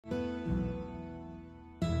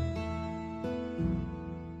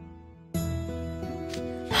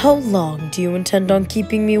How long do you intend on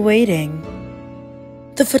keeping me waiting?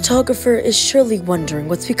 The photographer is surely wondering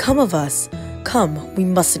what's become of us. Come, we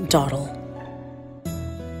mustn't dawdle.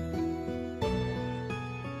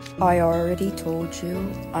 I already told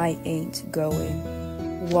you I ain't going.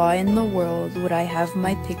 Why in the world would I have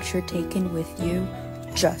my picture taken with you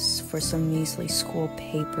just for some measly school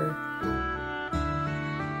paper?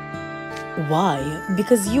 Why?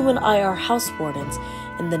 Because you and I are house wardens,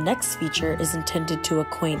 and the next feature is intended to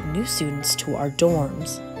acquaint new students to our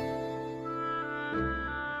dorms.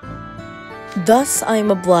 Thus, I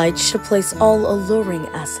am obliged to place all alluring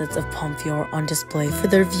assets of Pomfior on display for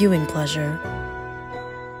their viewing pleasure.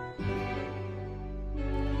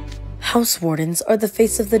 House wardens are the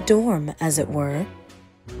face of the dorm, as it were.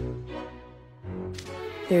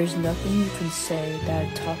 There's nothing you can say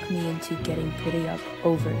that'd talk me into getting pretty up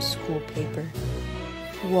over a school paper.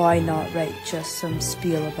 Why not write just some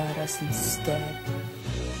spiel about us instead?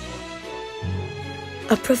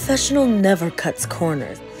 A professional never cuts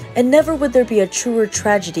corners, and never would there be a truer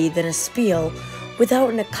tragedy than a spiel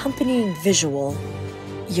without an accompanying visual.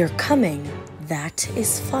 You're coming, that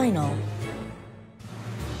is final.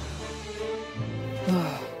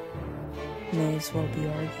 May as well be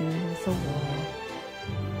arguing with a wall.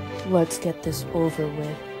 Let's get this over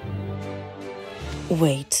with.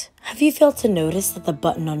 Wait, have you failed to notice that the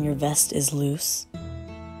button on your vest is loose?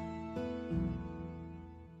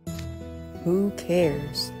 Who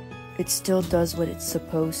cares? It still does what it's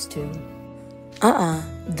supposed to.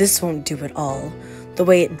 This won't do at all. The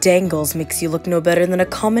way it dangles makes you look no better than a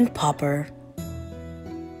common pauper.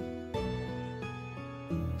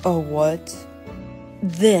 Oh, what?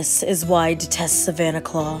 This is why I detest Savannah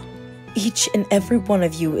Claw. Each and every one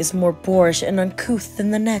of you is more boorish and uncouth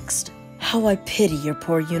than the next. How I pity your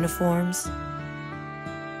poor uniforms.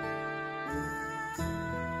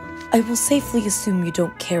 I will safely assume you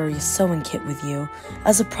don't carry a sewing kit with you,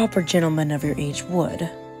 as a proper gentleman of your age would.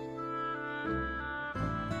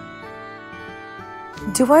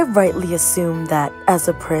 Do I rightly assume that, as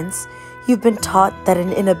a prince, you've been taught that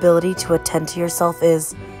an inability to attend to yourself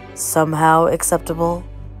is somehow acceptable?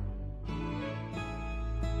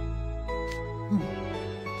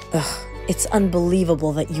 Ugh, it's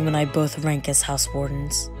unbelievable that you and I both rank as house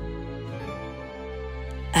wardens.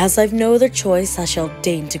 As I've no other choice, I shall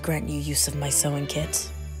deign to grant you use of my sewing kit.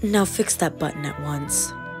 Now fix that button at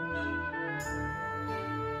once.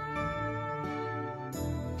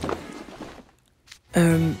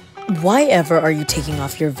 Why ever are you taking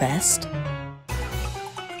off your vest?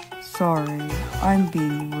 Sorry, I'm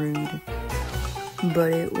being rude.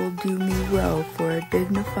 But it will do me well for a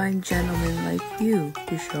dignified gentleman like you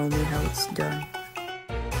to show me how it's done.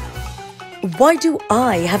 Why do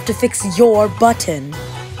I have to fix your button?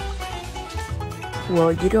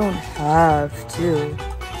 Well, you don't have to.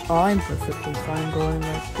 I'm perfectly fine going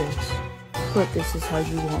like this. But this is how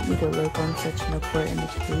you want me to look on such an important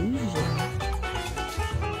occasion.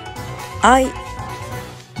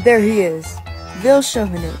 There he is, Vil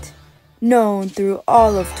Schoenheit, known through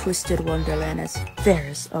all of Twisted Wonderland as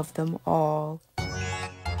fairest of them all.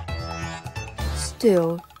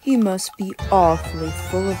 Still, he must be awfully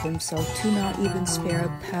full of himself to not even spare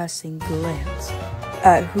a passing glance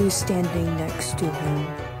at who's standing next to him.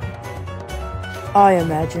 I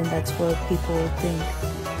imagine that's what people would think,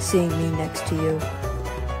 seeing me next to you.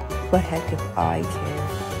 But heck if I care.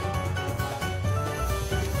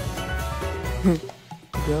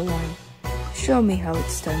 Go on. Show me how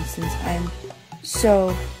it's done, since I'm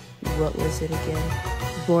so, what was it again?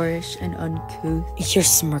 Boorish and uncouth. Your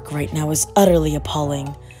smirk right now is utterly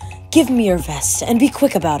appalling. Give me your vest, and be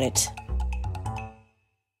quick about it.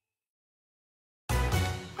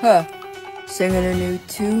 Huh. Singing a new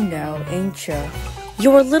tune now, ain't ya?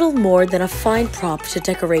 You're little more than a fine prop to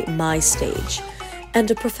decorate my stage,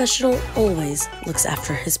 and a professional always looks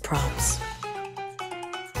after his props.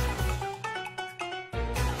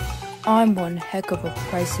 I'm one heck of a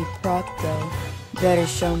pricey prop, though. Better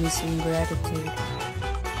show me some gratitude.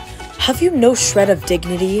 Have you no shred of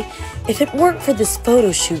dignity? If it weren't for this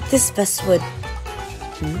photo shoot, this vest would...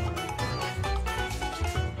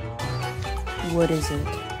 What is it?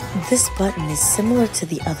 This button is similar to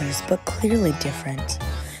the others, but clearly different.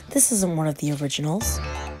 This isn't one of the originals.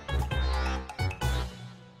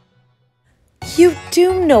 You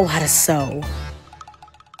do know how to sew.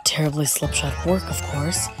 Terribly slipshod work, of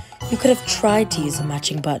course. You could have tried to use a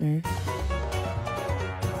matching button.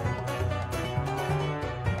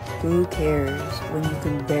 Who cares when you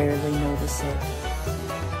can barely notice it?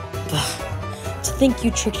 Ugh, to think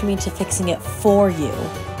you tricked me into fixing it for you.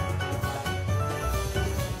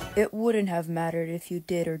 It wouldn't have mattered if you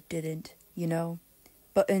did or didn't, you know?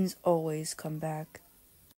 buttons always come back.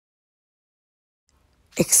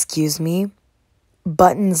 Excuse me?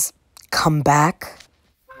 Buttons come back?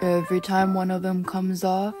 Every time one of them comes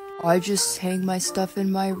off, I just hang my stuff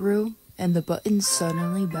in my room, and the button's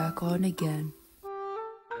suddenly back on again.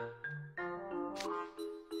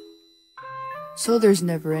 So there's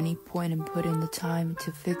never any point in putting the time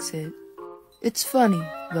to fix it. It's funny,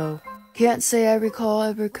 though. Can't say I recall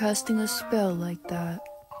ever casting a spell like that.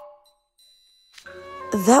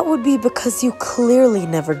 That would be because you clearly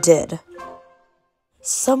never did.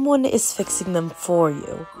 Someone is fixing them for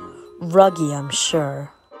you. Ruggy, I'm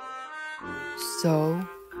sure. So,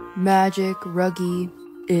 magic, ruggy,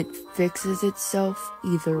 it fixes itself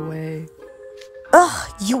either way.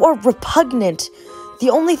 Ugh, you are repugnant. The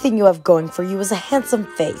only thing you have going for you is a handsome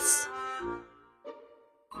face.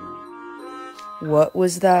 What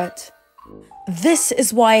was that? This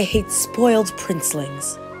is why I hate spoiled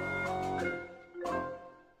princelings.